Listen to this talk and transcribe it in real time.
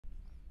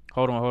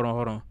Hold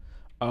on.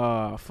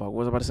 Fuck. What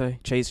was I about to say?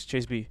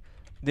 Chase B.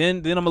 Then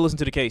I'm gonna listen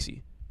to the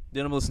Casey.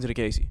 UK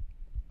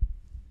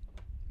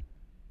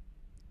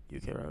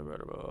right.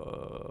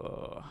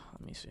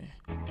 Let me see.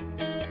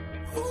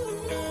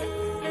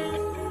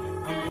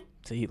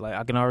 See, like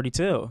I can already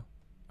tell.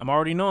 I'm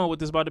already knowing what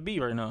this about to be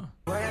right now.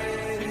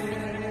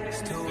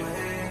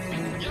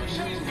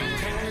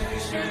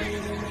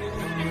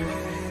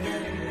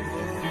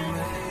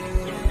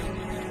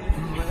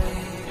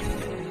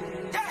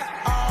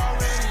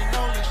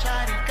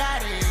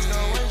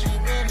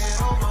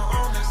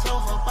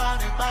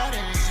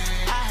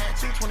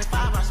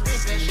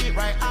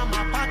 Right out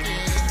my pocket.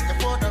 They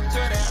pulled up to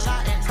that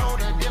lot and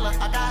told the dealer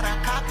I got a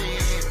copy.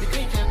 You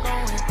think you're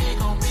going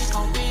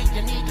big,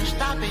 you need to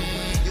stop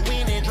it. You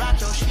went and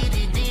dropped your shit,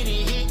 it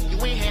didn't hit, you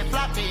ain't had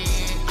floppy.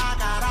 I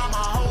got all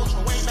my hoes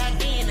from way back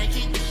then, they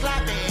keep me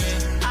slapping.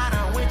 I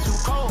done went too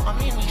cold, I'm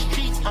in these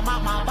streets, I'm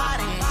out my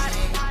body. I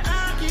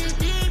get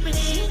deep in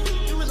it,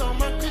 you was on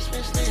my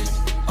Christmas list.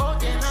 Oh,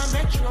 then I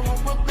met you, I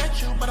won't regret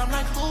you, but I'm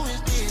like, who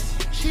is this?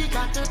 She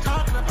got to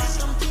talking about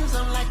some things,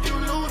 I'm like, you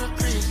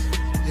ludicrous.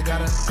 You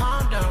gotta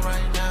calm down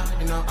right now,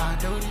 you know I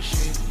do this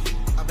shit.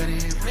 I bet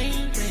it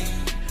ring,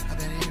 I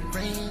bet it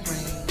ring.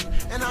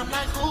 And I'm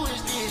like, who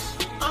is this?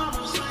 I'm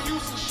so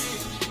used to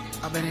shit.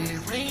 I bet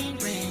it ring,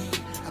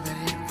 I bet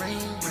it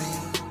ring.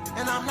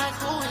 And I'm like,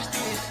 who is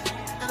this?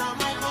 And I'm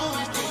like, who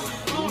is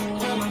this?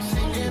 Well, I'm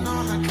sitting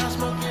on the couch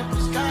smoking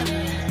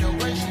biscotti. The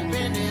way she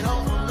bend it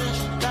over me,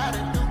 she gotta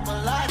do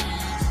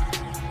Pilates.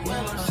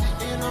 Well, I'm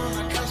sitting on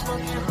the couch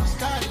smoking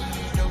biscotti.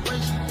 The way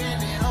she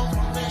bend it over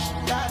me, she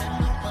gotta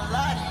do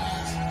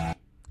Pilates.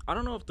 I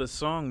don't know if the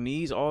song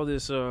needs all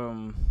this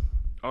reverb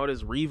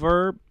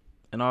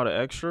and all the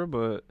extra,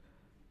 but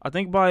I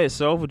think by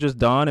itself with just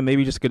Don and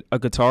maybe just a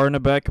guitar in the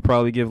back could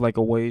probably give like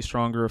a way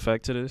stronger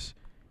effect to this.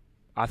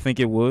 I think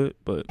it would,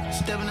 but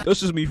that's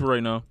just me for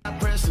right now.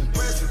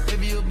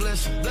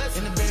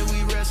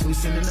 We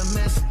sending a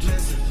message.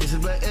 This is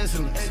black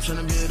excellence.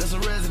 Trying to build us a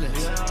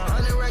residence.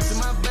 100 racks in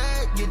my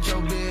bag. Get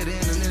your bid in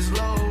and it's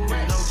low.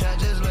 No chat,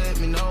 just let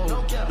me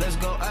know. Let's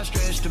go. I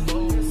stretch the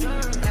boat.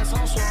 That's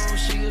on swole.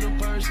 She get a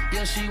purse.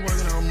 Yeah, she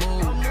working on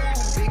move.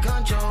 Big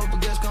control,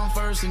 but guess come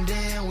first and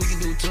then we can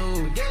do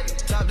two.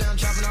 Top down,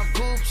 chopping off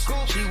coops.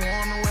 She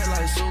warm and wet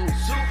like soup.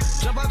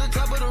 Jump out the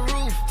top of the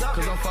roof.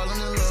 Cause I'm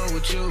falling in love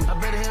with you. I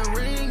better hear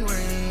ring. I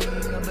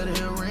better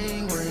hear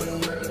ring.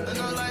 And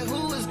I'm like,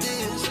 who is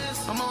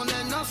this? I'm on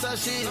that Northside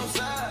shit.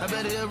 I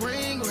better hear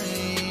ring.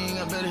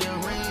 I better hear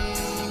ring.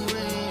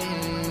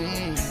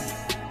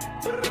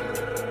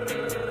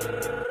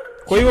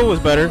 Quavo was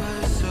better.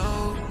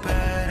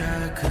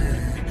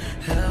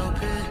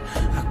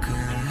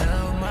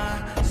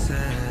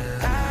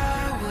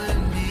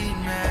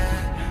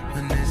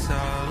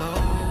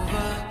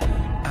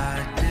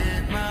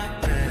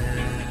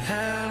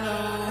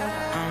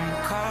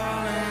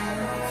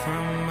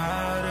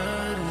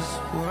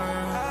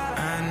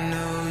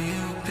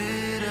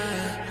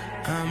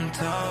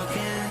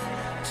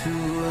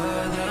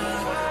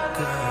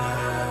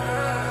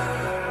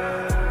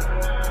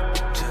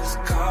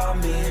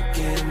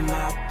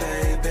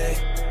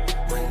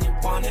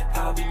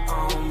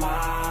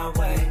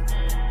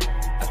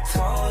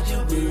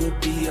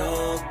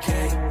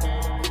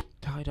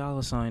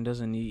 Dolla Sign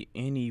doesn't need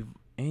any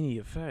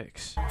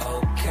effects.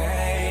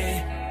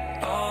 Okay.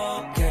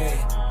 Oh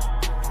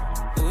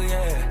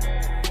yeah.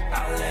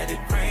 I'll let it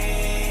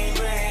ring.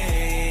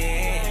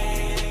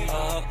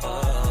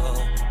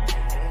 Oh.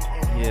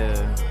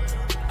 Yeah.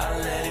 I'll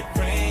let it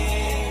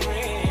ring.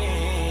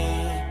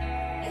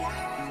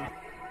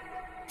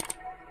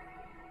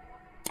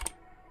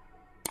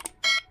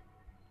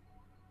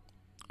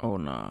 Oh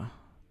nah.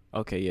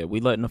 Okay, yeah,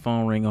 we letting the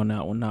phone ring on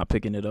that one, not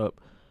picking it up.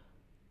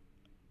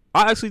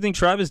 I actually think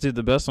Travis did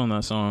the best on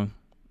that song.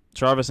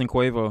 Travis and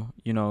Quavo,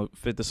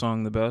 fit the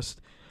song the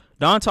best.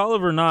 Don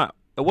Toliver,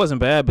 it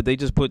wasn't bad, but they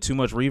just put too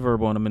much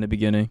reverb on him in the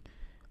beginning.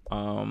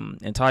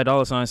 And Ty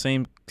Dolla $ign,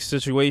 same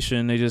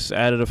situation. They just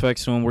added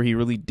effects to him where he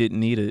really didn't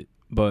need it.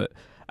 But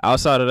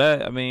outside of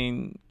that, I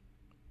mean,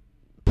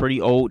 pretty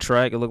old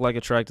track. It looked like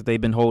a track that they've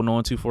been holding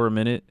on to for a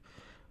minute.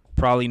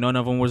 Probably none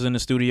of them was in the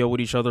studio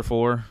with each other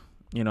for,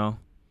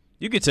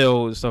 You could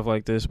tell stuff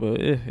like this,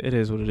 but it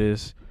is what it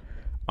is.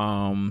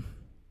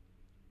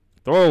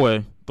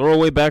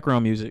 Throwaway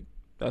background music.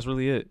 That's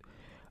really it.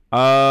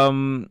 But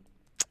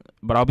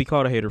I'll be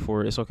called a hater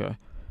for it. It's okay.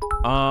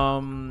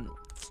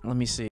 Let me see.